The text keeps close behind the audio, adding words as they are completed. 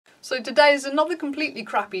So today is another completely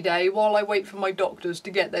crappy day while I wait for my doctors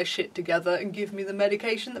to get their shit together and give me the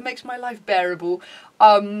medication that makes my life bearable.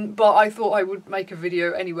 But I thought I would make a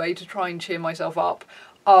video anyway to try and cheer myself up.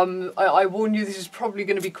 I warn you, this is probably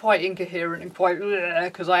going to be quite incoherent and quite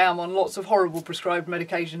because I am on lots of horrible prescribed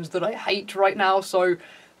medications that I hate right now, so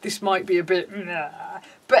this might be a bit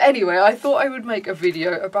but anyway, I thought I would make a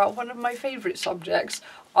video about one of my favourite subjects,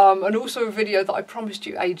 and also a video that I promised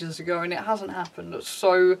you ages ago and it hasn't happened,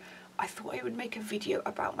 so I thought I would make a video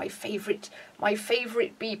about my favourite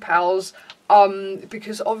BPALs,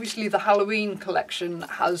 because obviously the Halloween collection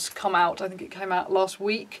has come out. I think it came out last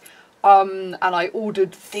week, and I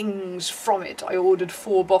ordered things from it. I ordered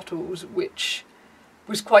 4 bottles, which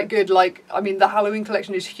was quite good. Like, I mean, the Halloween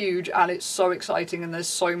collection is huge and it's so exciting and there's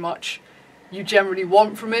so much you generally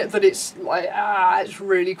want from it that it's like, it's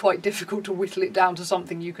really quite difficult to whittle it down to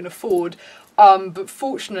something you can afford. But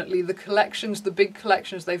fortunately the collections, the big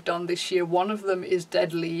collections they've done this year, one of them is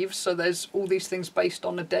dead leaves, so there's all these things based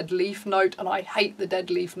on a dead leaf note, and I hate the dead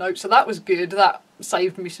leaf note, so that was good. That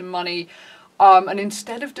saved me some money. And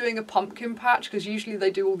instead of doing a pumpkin patch, because usually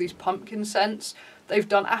they do all these pumpkin scents, they've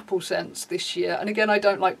done apple scents this year. And again, I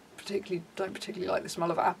don't particularly like the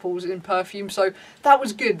smell of apples in perfume, so that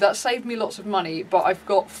was good. That saved me lots of money. But I've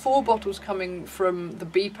got 4 bottles coming from the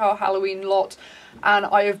BPAL Halloween lot, and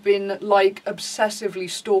I have been like obsessively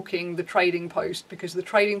stalking the Trading Post, because the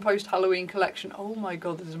Trading Post Halloween collection, oh my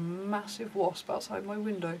god, there's a massive wasp outside my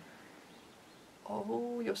window.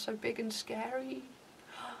 Oh, you're so big and scary.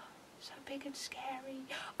 So big and scary.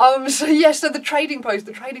 So yes, so the Trading Post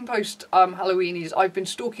Halloweenies, I've been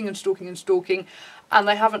stalking and stalking and stalking, and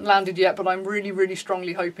they haven't landed yet, but I'm really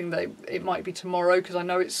strongly hoping that it might be tomorrow, because I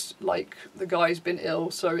know it's like the guy's been ill,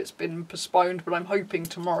 so it's been postponed, but I'm hoping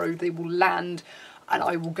tomorrow they will land and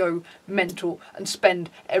I will go mental and spend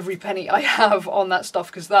every penny I have on that stuff,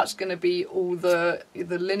 because that's going to be all the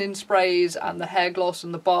linen sprays and the hair gloss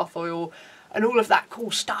and the bath oil and all of that cool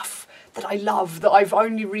stuff that I love, that I've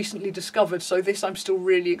only recently discovered. So this I'm still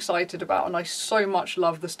really excited about, and I so much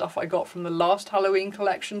love the stuff I got from the last Halloween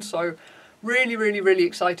collection, so really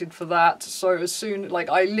excited for that. So as soon, like,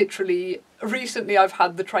 I literally, recently I've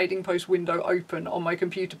had the Trading Post window open on my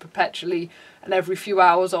computer perpetually, and every few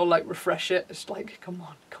hours I'll like refresh it. It's like, come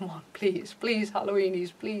on, please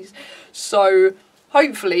Halloweenies, please. So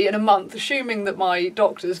hopefully in a month, assuming that my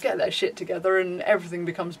doctors get their shit together and everything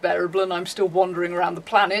becomes bearable and I'm still wandering around the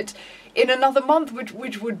planet, in another month,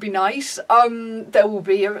 which would be nice, there will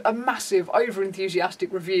be a massive,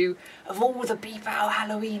 over-enthusiastic review of all the BPAL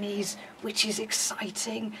Halloweenies, which is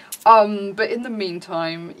exciting. But in the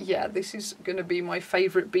meantime, yeah, this is going to be my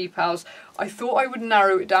favourite BPALs. I thought I would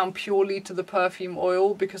narrow it down purely to the perfume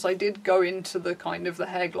oil, because I did go into the kind of the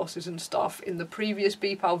hair glosses and stuff in the previous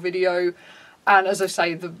BPAL video. And as I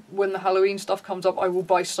say, when the Halloween stuff comes up, I will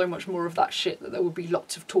buy so much more of that shit that there will be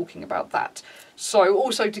lots of talking about that. So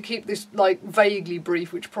also, to keep this like vaguely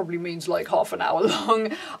brief, which probably means like half an hour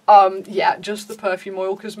long, yeah, just the perfume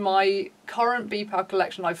oil, because my current BPAL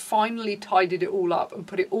collection, I've finally tidied it all up and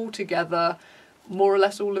put it all together, more or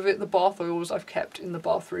less all of it. The bath oils I've kept in the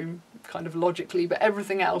bathroom kind of logically, but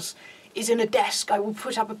everything else is in a desk. I will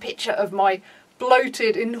put up a picture of my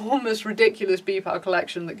bloated, enormous, ridiculous BPAL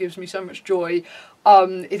collection that gives me so much joy.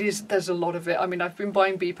 There's a lot of it. I mean, I've been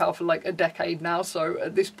buying BPAL for like a decade now, so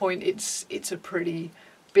at this point it's a pretty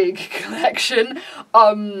big collection.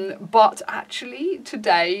 But actually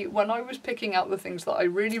today, when I was picking out the things that I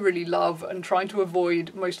really love and trying to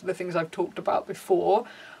avoid most of the things I've talked about before,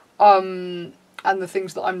 and the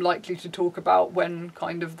things that I'm likely to talk about when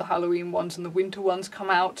kind of the Halloween ones and the winter ones come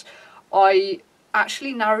out, I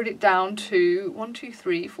actually narrowed it down to 1, 2,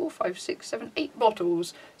 3, 4, 5, 6, 7, 8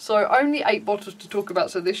 bottles. So only 8 bottles to talk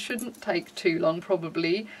about, so this shouldn't take too long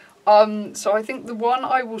probably. So I think the one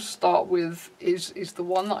I will start with is the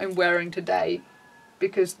one that I'm wearing today,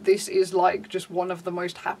 because this is like just one of the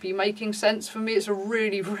most happy making scents for me. It's a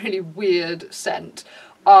really weird scent.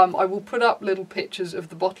 I will put up little pictures of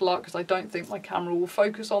the bottle art, because I don't think my camera will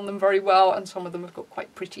focus on them very well, and some of them have got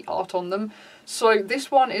quite pretty art on them. So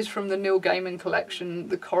this one is from the Neil Gaiman collection,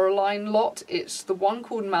 the Coraline lot. It's the one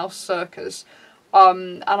called Mouse Circus,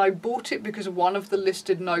 and I bought it because one of the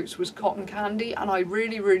listed notes was cotton candy, and I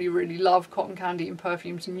really love cotton candy in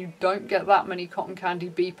perfumes, and you don't get that many cotton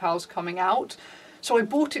candy BPALs coming out. So I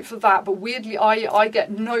bought it for that, but weirdly I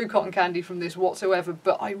get no cotton candy from this whatsoever,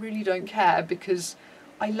 but I really don't care because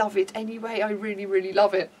I love it anyway. I really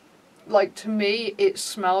love it. Like, to me, it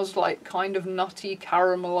smells like kind of nutty,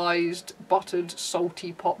 caramelized, buttered,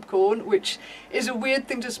 salty popcorn, which is a weird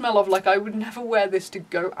thing to smell of. Like, I would never wear this to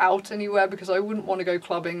go out anywhere, because I wouldn't want to go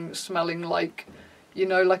clubbing smelling like, you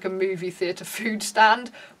know, like a movie theatre food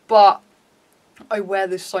stand, but I wear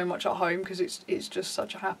this so much at home because it's just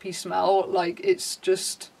such a happy smell. Like it's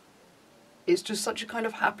just such a kind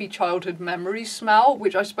of happy childhood memory smell,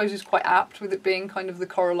 which I suppose is quite apt with it being kind of the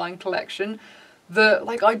Coraline collection. That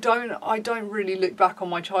like I don't really look back on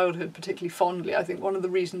my childhood particularly fondly. I think one of the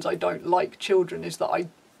reasons I don't like children is that I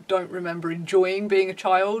don't remember enjoying being a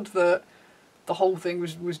child. That the whole thing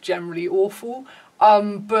was generally awful.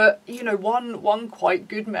 But you know, one quite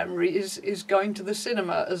good memory is going to the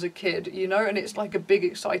cinema as a kid, you know, and it's like a big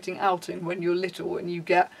exciting outing when you're little and you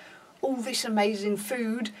get all this amazing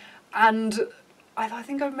food. And I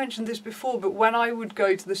think I've mentioned this before, but when I would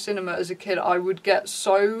go to the cinema as a kid, I would get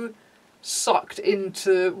so sucked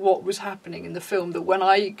into what was happening in the film that when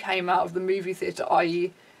I came out of the movie theatre,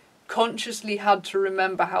 I consciously had to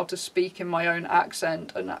remember how to speak in my own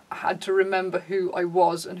accent and had to remember who I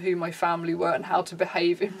was and who my family were and how to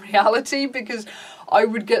behave in reality, because I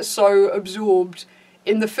would get so absorbed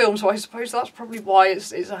in the film. So I suppose that's probably why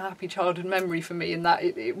it's a happy childhood memory for me, in that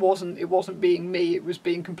it wasn't being me, it was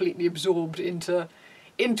being completely absorbed into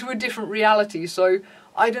a different reality. So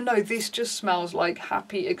I don't know, this just smells like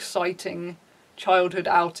happy, exciting childhood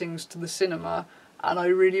outings to the cinema, and I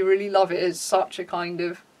really, really love it. It's such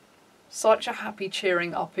a happy,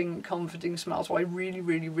 cheering, upping, comforting smell. So I really,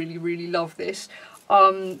 really, really, really love this.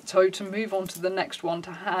 So to move on to the next one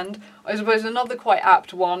to hand, I suppose another quite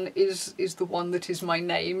apt one is the one that is my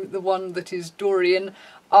name, the one that is Dorian,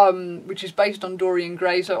 which is based on Dorian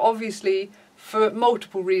Gray. So obviously, for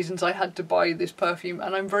multiple reasons, I had to buy this perfume,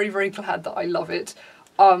 and I'm very, very glad that I love it.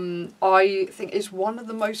 I think it's one of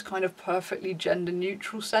the most kind of perfectly gender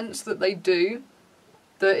neutral scents that they do.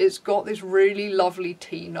 That it's got this really lovely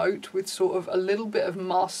tea note with sort of a little bit of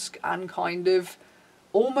musk and kind of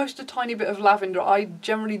almost a tiny bit of lavender. I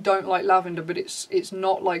generally don't like lavender, but it's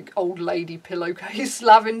not like old lady pillowcase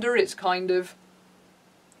lavender. It's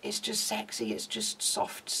just sexy. It's just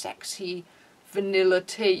soft, sexy vanilla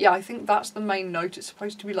tea. Yeah, I think that's the main note. It's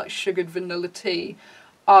supposed to be like sugared vanilla tea.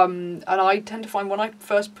 And I tend to find when I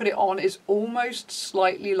first put it on, it's almost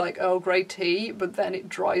slightly like Earl Grey tea, but then it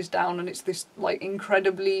dries down and it's this like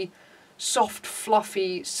incredibly soft,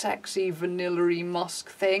 fluffy, sexy, vanilla-y musk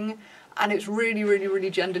thing. And it's really, really, really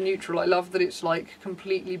gender neutral. I love that it's like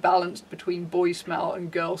completely balanced between boy smell and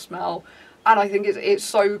girl smell. And I think it's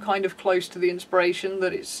so kind of close to the inspiration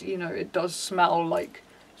that it's, you know, it does smell like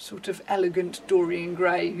sort of elegant Dorian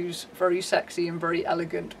Gray, who's very sexy and very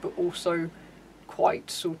elegant, but also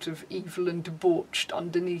quite sort of evil and debauched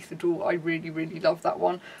underneath it all. I really, really love that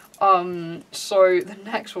one. So the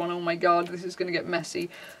next one, oh my god, this is going to get messy.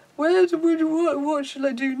 What should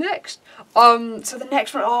I do next? So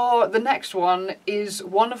the next one is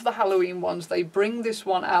one of the Halloween ones. They bring this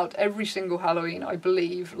one out every single Halloween, I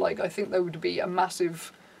believe. Like, I think there would be a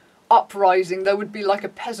massive uprising. There would be like a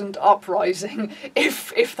peasant uprising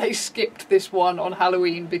if they skipped this one on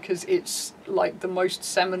Halloween, because it's like the most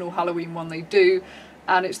seminal Halloween one they do,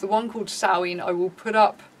 and it's the one called Samhain. I will put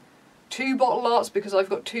up 2 bottle arts because I've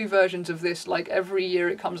got 2 versions of this. Like every year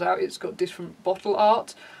it comes out, it's got different bottle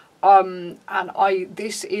art. And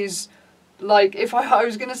this is like, if I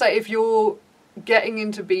was gonna say, if you're getting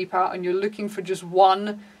into BPAL and you're looking for just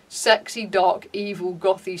one sexy, dark, evil,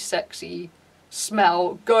 gothy, sexy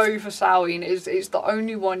smell, go for Samhain. It's the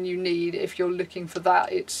only one you need if you're looking for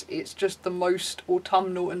that. It's just the most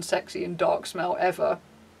autumnal and sexy and dark smell ever.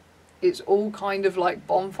 It's all kind of like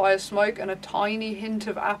bonfire smoke and a tiny hint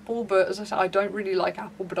of apple, but as I said, I don't really like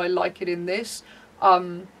apple, but I like it in this.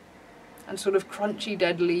 And sort of crunchy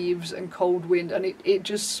dead leaves and cold wind, and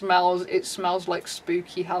it smells like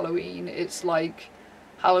spooky Halloween. It's like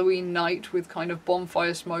Halloween night with kind of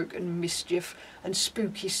bonfire smoke and mischief and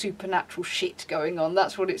spooky supernatural shit going on.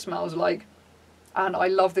 That's what it smells like. And I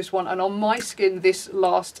love this one. And on my skin, this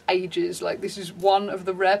lasts ages. Like, this is one of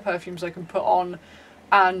the rare perfumes I can put on,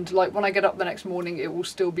 and like when I get up the next morning, it will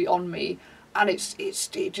still be on me. And it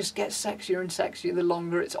just gets sexier and sexier the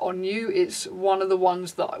longer it's on you. It's one of the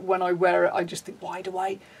ones that when I wear it, I just think, why do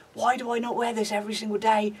I not wear this every single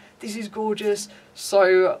day? This is gorgeous.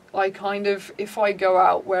 So I kind of, if I go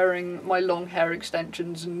out wearing my long hair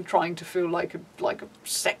extensions and trying to feel like a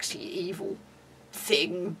sexy evil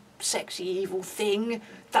thing,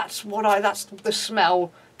 that's the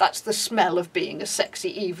smell of being a sexy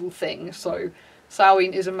evil thing. So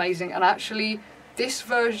Samhain is amazing. And actually, this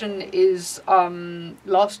version is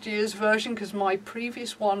last year's version, because my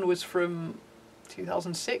previous one was from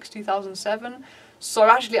 2006, 2007. So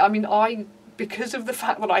actually, I mean, because of the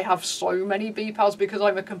fact that I have so many BPALs, because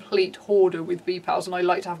I'm a complete hoarder with BPALs and I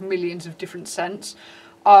like to have millions of different scents,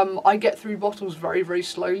 I get through bottles very, very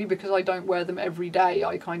slowly because I don't wear them every day.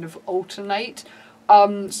 I kind of alternate.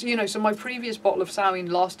 So, you know, so my previous bottle of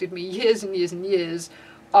Samhain lasted me years and years and years.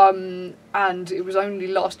 And it was only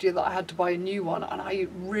last year that I had to buy a new one. And I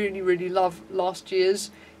really, really love last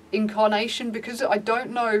year's incarnation because I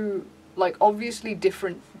don't know, like, obviously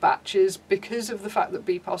different batches, because of the fact that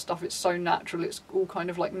BPAL stuff is so natural, it's all kind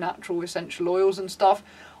of like natural essential oils and stuff.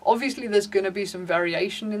 Obviously there's going to be some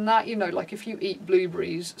variation in that, you know, like if you eat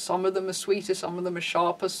blueberries, some of them are sweeter, some of them are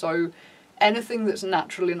sharper, so anything that's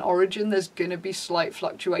natural in origin, there's going to be slight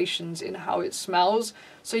fluctuations in how it smells.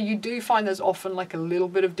 So you do find there's often like a little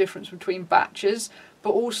bit of difference between batches, but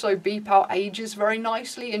also BPAL ages very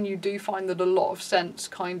nicely, and you do find that a lot of scents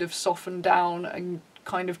kind of soften down and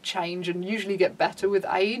kind of change and usually get better with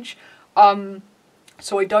age.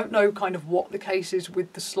 So I don't know kind of what the case is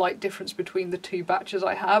with the slight difference between the two batches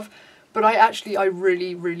I have, but I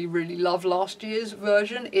really, really, really love last year's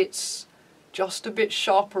version. It's just a bit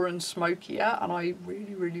sharper and smokier, and I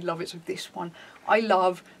really, really love it. So this one I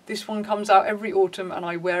love. This one comes out every autumn and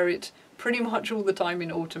I wear it pretty much all the time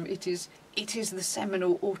in autumn. It is the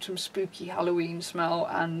seminal autumn spooky Halloween smell,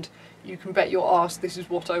 and you can bet your arse this is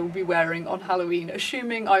what I will be wearing on Halloween.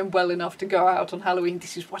 Assuming I'm well enough to go out on Halloween,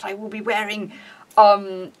 this is what I will be wearing.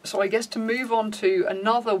 So I guess to move on to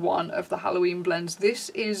another one of the Halloween blends, this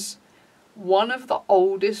is one of the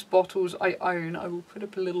oldest bottles I own. I will put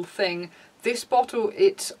up a little thing. This bottle,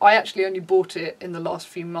 I actually only bought it in the last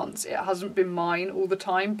few months. It hasn't been mine all the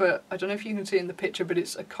time, but I don't know if you can see in the picture, but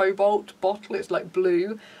it's a cobalt bottle. It's like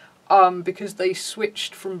blue, because they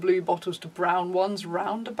switched from blue bottles to brown ones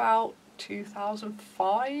round about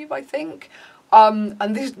 2005, I think.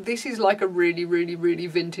 And this is like a really, really, really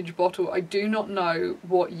vintage bottle. I do not know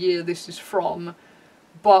what year this is from,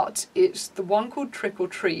 but it's the one called Trick or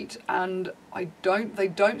Treat, and they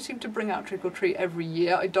don't seem to bring out Trick or Treat every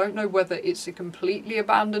year. I don't know whether it's a completely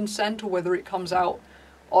abandoned scent or whether it comes out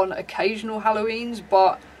on occasional Halloweens,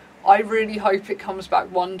 but I really hope it comes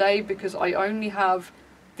back one day because I only have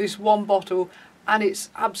this one bottle and it's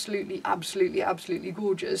absolutely, absolutely, absolutely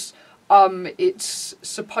gorgeous. It's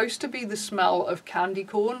supposed to be the smell of candy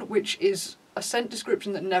corn, which is a scent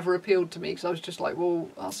description that never appealed to me because I was just like, well,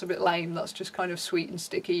 that's a bit lame. That's just kind of sweet and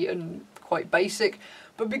sticky and quite basic.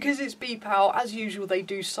 But because it's BPAL, as usual, they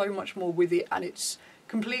do so much more with it, and it's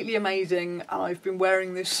completely amazing. And I've been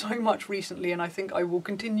wearing this so much recently, and I think I will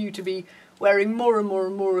continue to be wearing more and more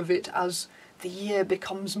and more of it as the year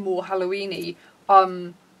becomes more Halloween-y.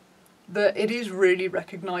 That it is really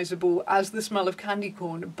recognisable as the smell of candy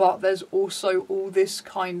corn, but there's also all this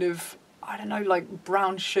kind of, I don't know, like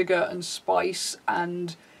brown sugar and spice,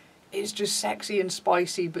 and it's just sexy and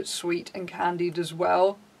spicy but sweet and candied as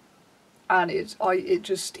well. And it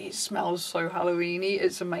smells so Halloween-y.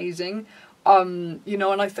 It's amazing. You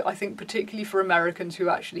know, and I think particularly for Americans who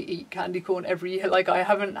actually eat candy corn every year, like I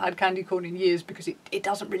haven't had candy corn in years because it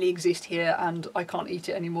doesn't really exist here and I can't eat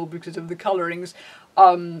it anymore because of the colourings.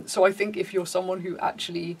 So I think if you're someone who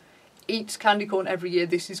actually eats candy corn every year,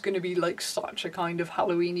 this is going to be like such a kind of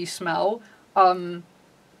Halloween-y smell. I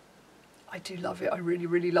do love it. I really,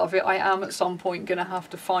 really love it. I am at some point going to have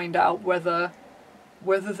to find out whether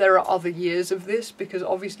there are other years of this, because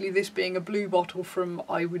obviously this being a blue bottle from,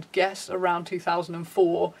 I would guess, around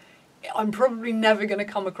 2004, I'm probably never going to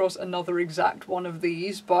come across another exact one of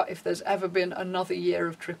these, but if there's ever been another year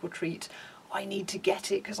of Trick or Treat, I need to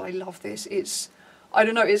get it because I love this. I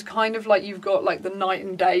don't know, it's kind of like you've got like the night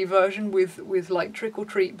and day version with like Trick or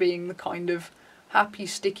Treat being the kind of happy,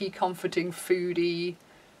 sticky, comforting, foody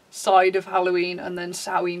side of Halloween, and then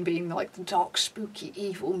Samhain being like the dark, spooky,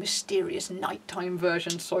 evil, mysterious nighttime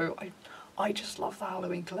version. So I just love the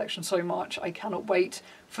Halloween collection so much. I cannot wait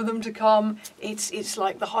for them to come. It's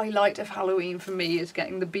like the highlight of Halloween for me is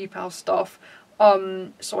getting the BPAL stuff.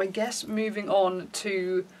 So I guess moving on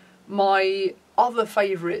to my other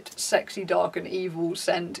favourite sexy, dark and evil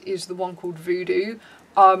scent is the one called Voodoo.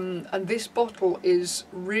 And this bottle is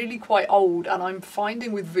really quite old, and I'm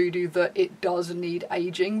finding with Voodoo that it does need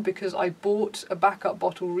aging, because I bought a backup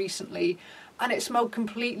bottle recently and it smelled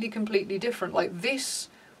completely, completely different. Like this,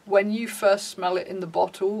 when you first smell it in the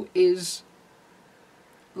bottle, is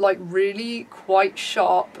like really quite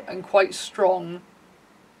sharp and quite strong.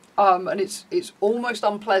 And it's almost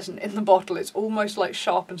unpleasant in the bottle. It's almost like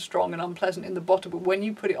sharp and strong and unpleasant in the bottle, but when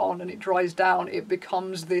you put it on and it dries down, it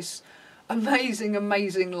becomes this amazing,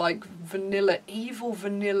 amazing, like evil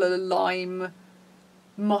vanilla lime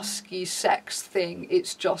musky sex thing.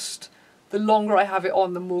 It's just, the longer I have it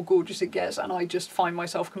on, the more gorgeous it gets, and I just find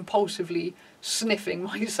myself compulsively sniffing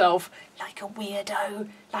myself like a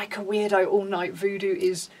weirdo all night. Voodoo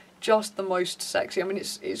is just the most sexy. I mean,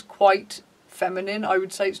 it's quite feminine. I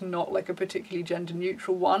would say it's not like a particularly gender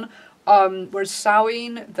neutral one. Whereas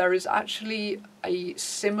Samhain, there is actually a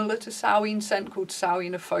similar to Samhain scent called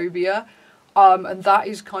Samhainophobia. And that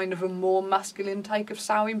is kind of a more masculine take of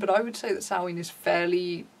Samhain, but I would say that Samhain is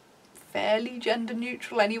fairly gender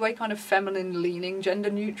neutral anyway, kind of feminine leaning gender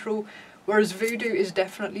neutral, whereas Voodoo is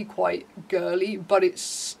definitely quite girly, but it's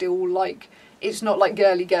still like, it's not like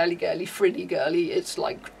girly, frilly girly, it's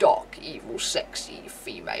like dark, evil, sexy,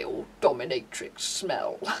 female, dominatrix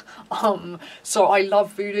smell. So I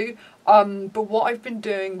love Voodoo. But what I've been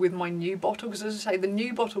doing with my new bottle, because as I say, the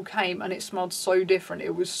new bottle came and it smelled so different.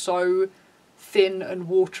 It was so thin and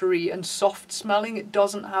watery and soft smelling. It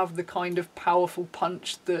doesn't have the kind of powerful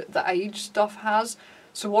punch that the aged stuff has.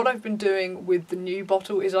 So what I've been doing with the new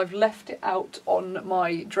bottle is I've left it out on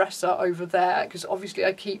my dresser over there, because obviously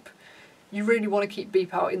you really want to keep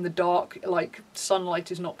BPAL in the dark. Like,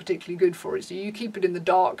 sunlight is not particularly good for it, so you keep it in the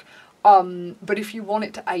dark. But if you want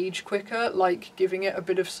it to age quicker, like giving it a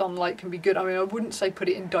bit of sunlight can be good. I mean, I wouldn't say put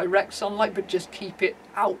it in direct sunlight, but just keep it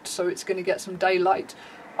out so it's going to get some daylight.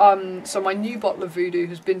 So my new bottle of Voodoo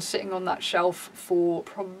has been sitting on that shelf for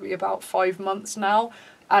probably about 5 months now,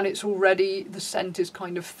 and it's already, the scent is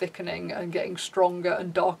kind of thickening and getting stronger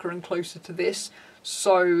and darker and closer to this.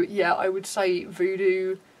 So yeah, I would say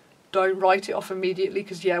Voodoo, don't write it off immediately,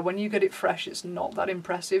 because yeah, when you get it fresh, it's not that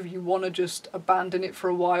impressive. You want to just abandon it for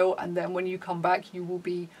a while, and then when you come back, you will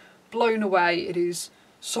be blown away. It is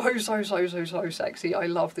so sexy. I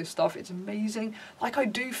love this stuff. It's amazing. Like, I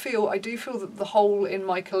do feel that the hole in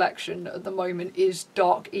my collection at the moment is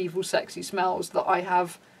dark, evil, sexy smells, that I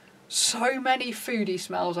have so many foodie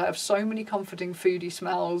smells. I have so many comforting foodie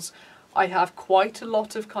smells. I have quite a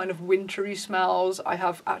lot of kind of wintry smells. I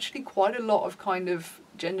have actually quite a lot of kind of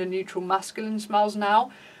gender neutral masculine smells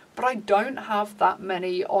now, but I don't have that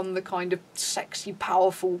many on the kind of sexy,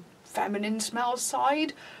 powerful, feminine smells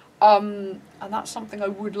side. And that's something I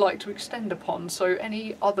would like to extend upon. So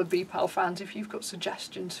any other BPAL fans, if you've got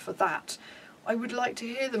suggestions for that, I would like to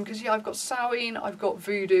hear them, because yeah, I've got Samhain, I've got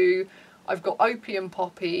Voodoo, I've got Opium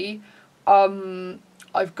Poppy,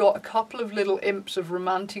 I've got a couple of little imps of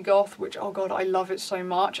Romantigoth, which, oh god, I love it so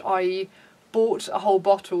much. I bought a whole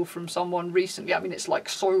bottle from someone recently. I mean, it's like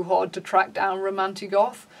so hard to track down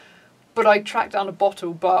Romantigoth, but I tracked down a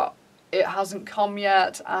bottle, but it hasn't come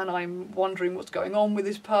yet, and I'm wondering what's going on with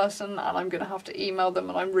this person, and I'm going to have to email them,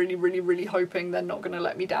 and I'm really hoping they're not going to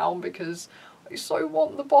let me down, because I so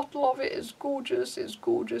want the bottle of it. It's gorgeous, it's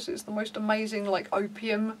gorgeous, it's the most amazing, like,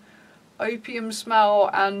 opium smell.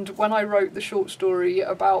 And when I wrote the short story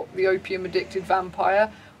about the opium addicted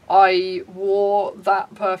vampire, I wore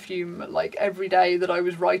that perfume like every day that I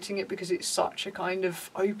was writing it, because it's such a kind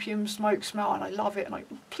of opium smoke smell, and I love it. And I,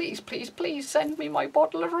 please send me my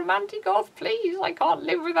bottle of Romantigoth, please. I can't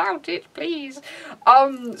live without it, please.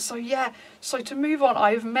 So yeah, so to move on,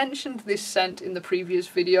 I've mentioned this scent in the previous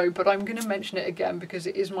video, but I'm going to mention it again because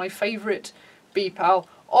it is my favourite BPAL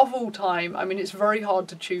of all time. I mean, it's very hard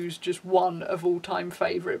to choose just one of all time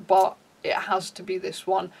favourite, but it has to be this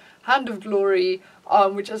one. Hand of Glory,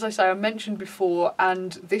 which, as I say, I mentioned before,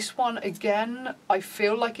 and this one, again, I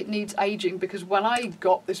feel like it needs aging, because when I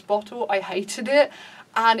got this bottle, I hated it,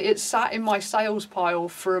 and it sat in my sales pile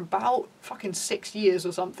for about fucking 6 years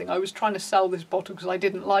or something. I was trying to sell this bottle because I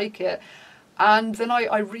didn't like it, and then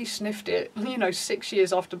I re-sniffed it, you know, 6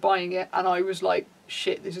 years after buying it, and I was like,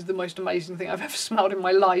 shit, this is the most amazing thing I've ever smelled in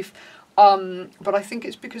my life. But I think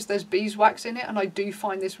it's because there's beeswax in it, and I do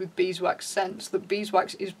find this with beeswax scents, that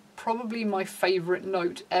beeswax is probably my favourite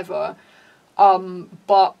note ever.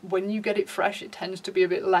 But when you get it fresh, it tends to be a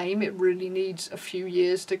bit lame. It really needs a few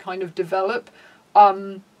years to kind of develop.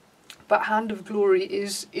 But Hand of Glory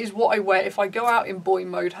is what I wear. If I go out in boy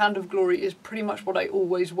mode, Hand of Glory is pretty much what I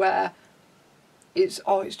always wear. It's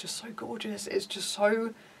just so gorgeous. It's just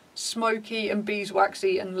so smoky and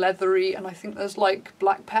beeswaxy and leathery, and I think there's like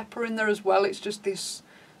black pepper in there as well. It's just this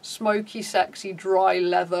smoky, sexy, dry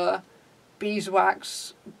leather,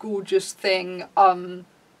 beeswax, gorgeous thing.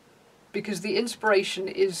 Because the inspiration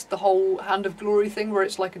is the whole Hand of Glory thing, where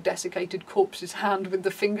it's like a desiccated corpse's hand with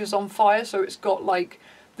the fingers on fire. So it's got like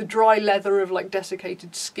the dry leather of like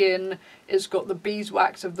desiccated skin, it's got the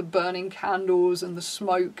beeswax of the burning candles and the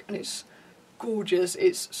smoke, and it's gorgeous.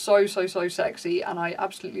 It's so sexy, and I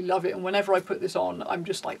absolutely love it. And whenever I put this on, I'm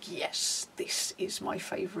just like, yes, this is my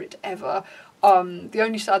favourite ever. The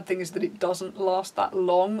only sad thing is that it doesn't last that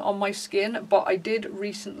long on my skin, but I did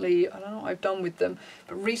recently, I don't know what I've done with them,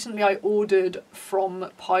 but recently I ordered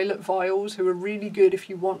from Pilot Vials, who are really good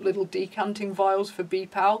if you want little decanting vials for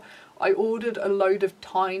BPAL. I ordered a load of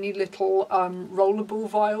tiny little rollerball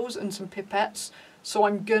vials and some pipettes, so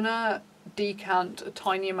I'm gonna decant a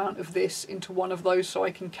tiny amount of this into one of those so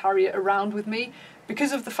I can carry it around with me.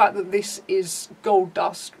 Because of the fact that this is gold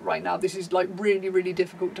dust right now, this is like really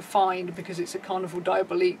difficult to find because it's a Carnival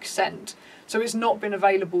Diabolique scent, so it's not been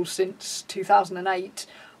available since 2008.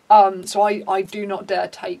 So I do not dare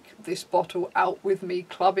take this bottle out with me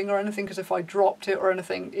clubbing or anything, because if I dropped it or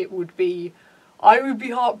anything, I would be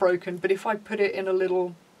heartbroken. But if I put it in a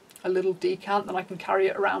little decant, then I can carry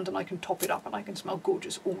it around and I can top it up and I can smell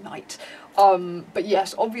gorgeous all night. But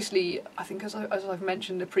yes, obviously, I think as I've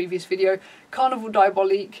mentioned in the previous video, Carnival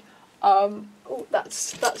Diabolique. Oh,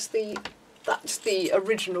 that's the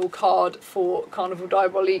original card for Carnival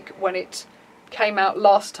Diabolique when it came out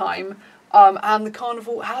last time. And the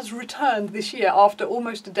carnival has returned this year after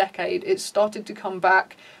almost a decade. It's started to come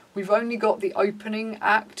back. We've only got the opening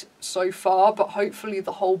act so far, but hopefully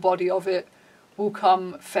the whole body of it will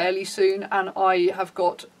come fairly soon, and I have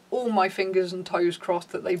got all my fingers and toes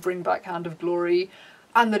crossed that they bring back Hand of Glory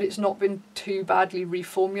and that it's not been too badly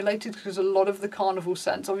reformulated, because a lot of the carnival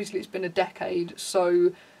scents, obviously it's been a decade,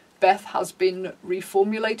 so Beth has been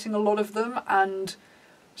reformulating a lot of them, and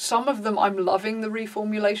some of them I'm loving the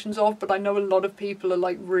reformulations of, but I know a lot of people are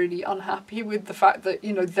like really unhappy with the fact that,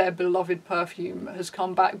 you know, their beloved perfume has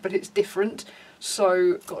come back, but it's different.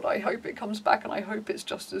 So, God, I hope it comes back, and I hope it's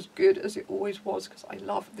just as good as it always was, because I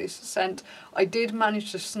love this scent. I did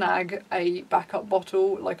manage to snag a backup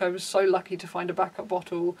bottle. Like, I was so lucky to find a backup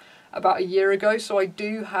bottle about a year ago, so I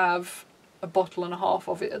do have a bottle and a half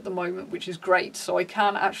of it at the moment, which is great. So I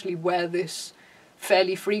can actually wear this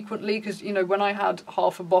fairly frequently, because, you know, when I had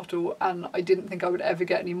half a bottle and I didn't think I would ever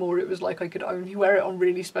get any more, it was like I could only wear it on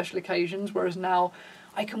really special occasions, whereas now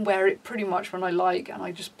I can wear it pretty much when I like, and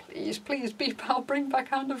I just, please BPAL, bring back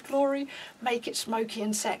Hand of Glory, make it smoky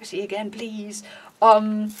and sexy again, please.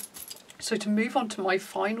 So to move on to my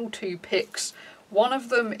final two picks, one of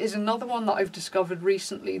them is another one that I've discovered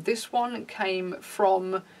recently. This one came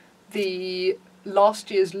from the last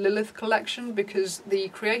year's Lilith collection, because the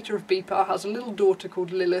creator of BPAL has a little daughter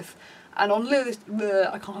called Lilith, and on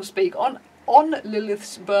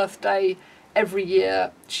Lilith's birthday every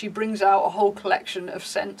year she brings out a whole collection of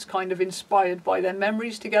scents kind of inspired by their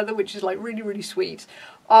memories together, which is like really sweet.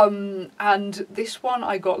 And this one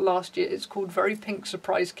I got last year. It's called Very Pink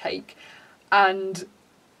Surprise Cake, and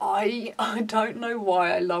I don't know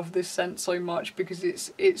why I love this scent so much, because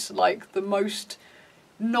it's like the most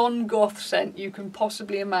non-goth scent you can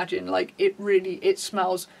possibly imagine. Like, it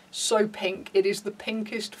smells so pink. It is the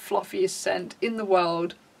pinkest, fluffiest scent in the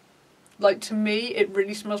world. Like, to me, it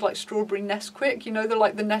really smells like strawberry Nesquik. You know, the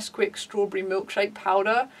Nesquik strawberry milkshake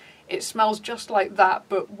powder? It smells just like that,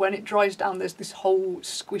 but when it dries down, there's this whole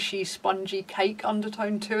squishy, spongy cake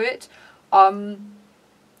undertone to it. And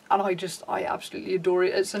I absolutely adore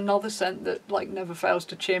it. It's another scent that, like, never fails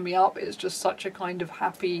to cheer me up. It's just such a kind of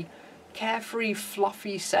happy, carefree,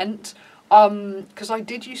 fluffy scent. Because I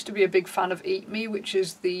did used to be a big fan of Eat Me, which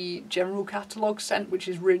is the general catalogue scent, which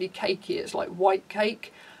is really cakey. It's like white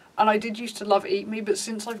cake. And I did used to love Eat Me, but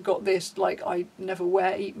since I've got this, like, I never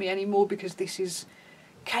wear Eat Me anymore, because this is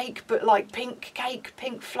cake, but like pink cake,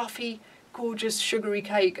 pink fluffy, gorgeous sugary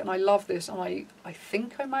cake, and I love this. And I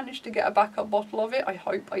think I managed to get a backup bottle of it. I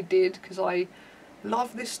hope I did, because I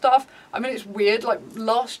love this stuff. I mean, it's weird, like,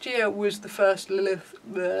 last year was the first Lilith,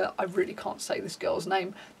 I really can't say this girl's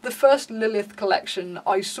name, the first Lilith collection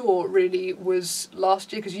I saw really was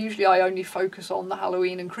last year, because usually I only focus on the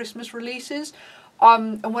Halloween and Christmas releases.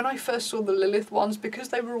 And when I first saw the Lilith ones, because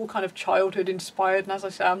they were all kind of childhood inspired, and as I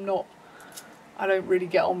say, I don't really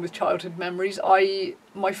get on with childhood memories.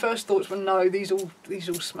 My first thoughts were, no, these all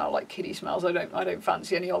smell like kiddie smells. I don't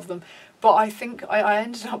fancy any of them. But I think I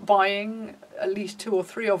ended up buying at least 2 or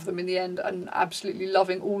 3 of them in the end, and absolutely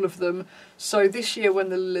loving all of them. So this year,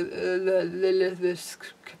 when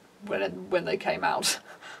when they came out,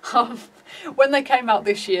 when they came out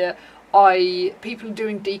this year, people are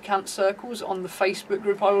doing decant circles on the Facebook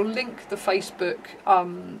group. I will link the Facebook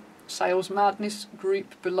Sales Madness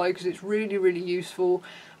group below, because it's really useful.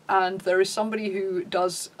 And there is somebody who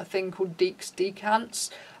does a thing called Deeks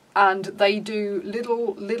Decants, and they do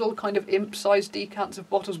little kind of imp-sized decants of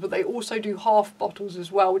bottles, but they also do half bottles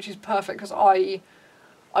as well, which is perfect, because I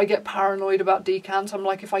get paranoid about decants. I'm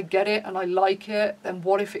like, if I get it and I like it, then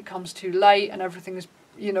what if it comes too late and everything has,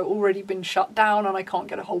 you know, already been shut down and I can't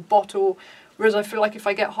get a whole bottle? Whereas I feel like if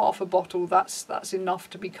I get half a bottle, that's enough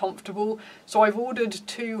to be comfortable. So I've ordered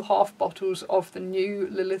 2 half bottles of the new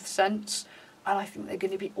Lilith scents, and I think they're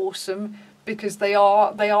going to be awesome, because they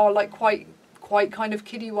are like quite quite kind of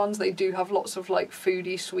kiddie ones. They do have lots of like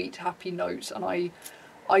foodie, sweet, happy notes, and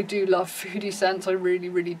I do love foodie scents. I really,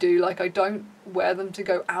 really do. Like, I don't wear them to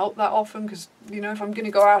go out that often because, you know, if I'm going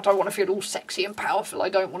to go out, I want to feel all sexy and powerful. I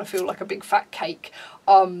don't want to feel like a big fat cake.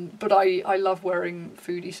 But I love wearing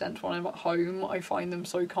foodie scents when I'm at home. I find them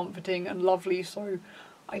so comforting and lovely. So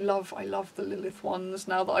I love the Lilith ones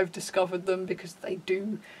now that I've discovered them, because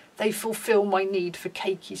they fulfill my need for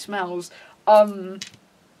cakey smells.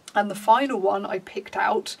 And the final one I picked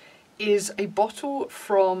out is a bottle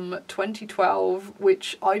from 2012,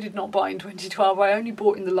 which I did not buy in 2012. I only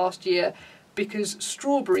bought in the last year because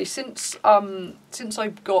strawberry, since I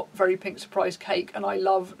got Very Pink Surprise Cake and I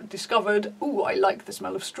discovered, ooh, I like the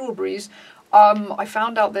smell of strawberries, I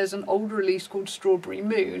found out there's an old release called Strawberry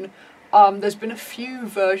Moon. There's been a few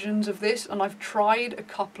versions of this, and I've tried a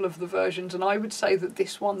couple of the versions, and I would say that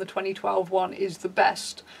this one, the 2012 one, is the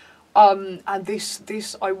best. And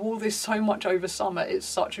I wore this so much over summer. It's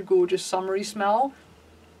such a gorgeous summery smell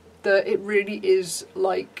that it really is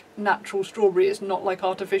like natural strawberry. It's not like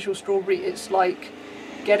artificial strawberry. It's like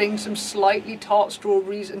getting some slightly tart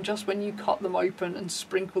strawberries, and just when you cut them open and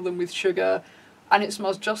sprinkle them with sugar, and it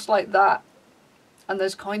smells just like that. And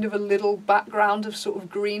there's kind of a little background of sort of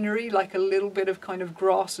greenery, like a little bit of kind of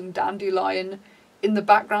grass and dandelion in the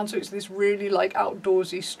background. So it's this really like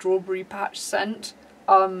outdoorsy strawberry patch scent.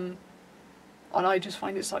 And I just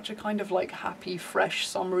find it such a kind of like happy, fresh,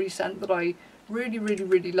 summery scent that I really, really,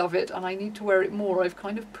 really love it, and I need to wear it more. I've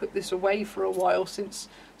kind of put this away for a while since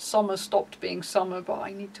summer stopped being summer, but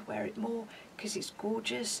I need to wear it more because it's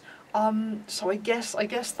gorgeous. So I guess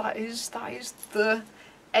that is the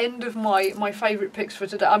end of my favourite picks for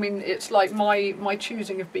today. I mean, it's like my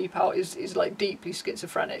choosing of BPAL is like deeply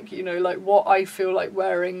schizophrenic, you know, like what I feel like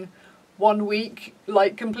wearing one week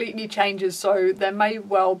like completely changes. So there may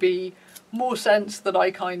well be more scents that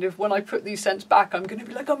I kind of, when I put these scents back, I'm going to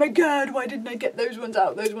be like, oh my god, why didn't I get those ones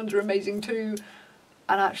out? Those ones are amazing too.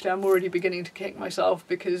 And actually I'm already beginning to kick myself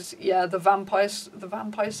because, yeah, the vampire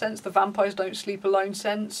scents, the vampires don't sleep alone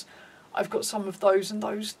scents, I've got some of those, and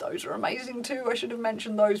those are amazing too. I should have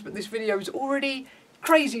mentioned those, but this video is already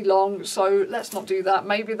crazy long, so let's not do that.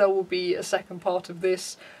 Maybe there will be a second part of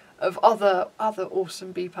this of other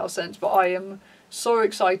awesome BPAL scents, but I am so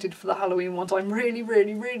excited for the Halloween ones. I'm really,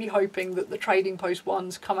 really, really hoping that the Trading Post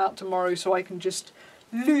ones come out tomorrow so I can just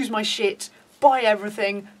lose my shit, buy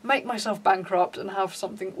everything, make myself bankrupt, and have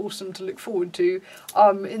something awesome to look forward to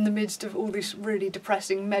in the midst of all this really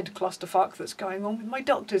depressing med clusterfuck that's going on with my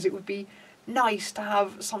doctors. It would be nice to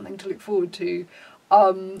have something to look forward to.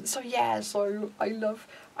 So yeah, so I love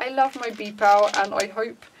my BPAL, and I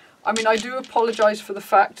hope, I mean, I do apologise for the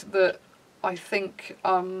fact that I think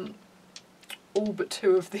all but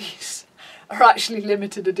two of these are actually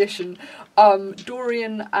limited edition.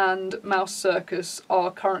 Dorian and Mouse Circus are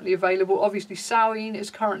currently available. Obviously Samhain is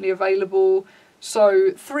currently available,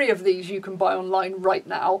 so 3 of these you can buy online right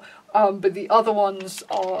now, but the other ones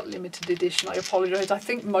are limited edition. I apologise. I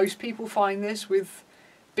think most people find this with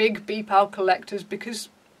big BPAL collectors, because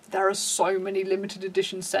there are so many limited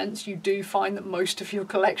edition scents, you do find that most of your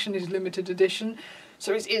collection is limited edition,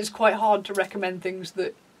 so it is quite hard to recommend things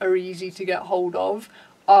that are easy to get hold of.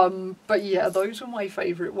 But yeah, those are my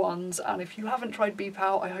favourite ones, and if you haven't tried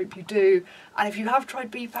BPAL, I hope you do. And if you have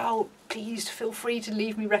tried BPAL, please feel free to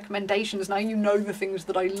leave me recommendations. Now you know the things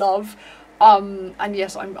that I love. And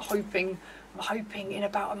yes, I'm hoping in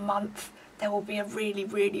about a month there will be a really,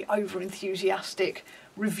 really over-enthusiastic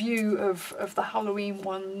review of the Halloween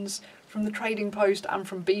ones from the Trading Post and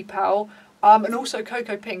from BPAL. And also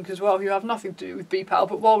Cocoa Pink as well, who have nothing to do with BPAL,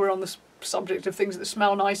 but while we're on the subject of things that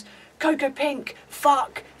smell nice, Cocoa Pink,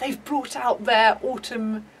 fuck, they've brought out their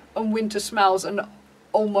autumn and winter smells, and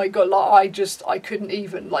oh my god, like I couldn't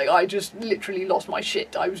even, like I just literally lost my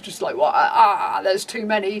shit. I was just like, well, there's too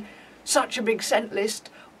many, such a big scent list.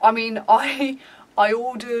 I mean, I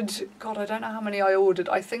ordered, god, I don't know how many I ordered.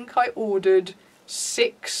 I think I ordered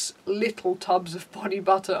 6 little tubs of body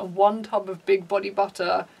butter and 1 tub of big body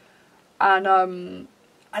butter, and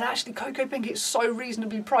actually Cocoa Pink, it's so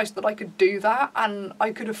reasonably priced that I could do that and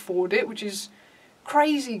I could afford it, which is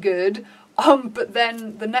crazy good. But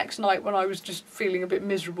then the next night when I was just feeling a bit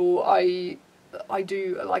miserable, I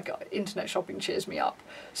do, like, internet shopping cheers me up.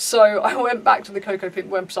 So I went back to the Cocoa Pink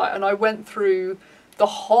website and I went through the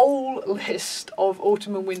whole list of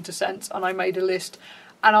autumn and winter scents, and I made a list,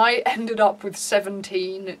 and I ended up with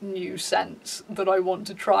 17 new scents that I want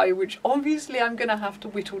to try, which obviously I'm going to have to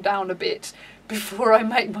whittle down a bit before I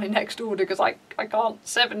make my next order, because I can't,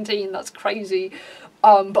 17, that's crazy.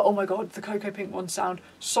 But oh my god, the cocoa pink ones sound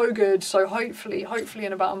so good. So hopefully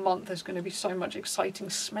in about a month there's going to be so much exciting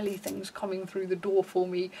smelly things coming through the door for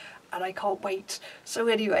me, and I can't wait. So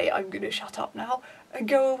anyway, I'm going to shut up now and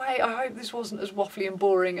go away. I hope this wasn't as waffly and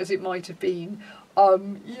boring as it might have been.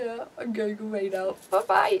 Yeah, I'm going away now. Bye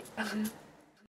bye.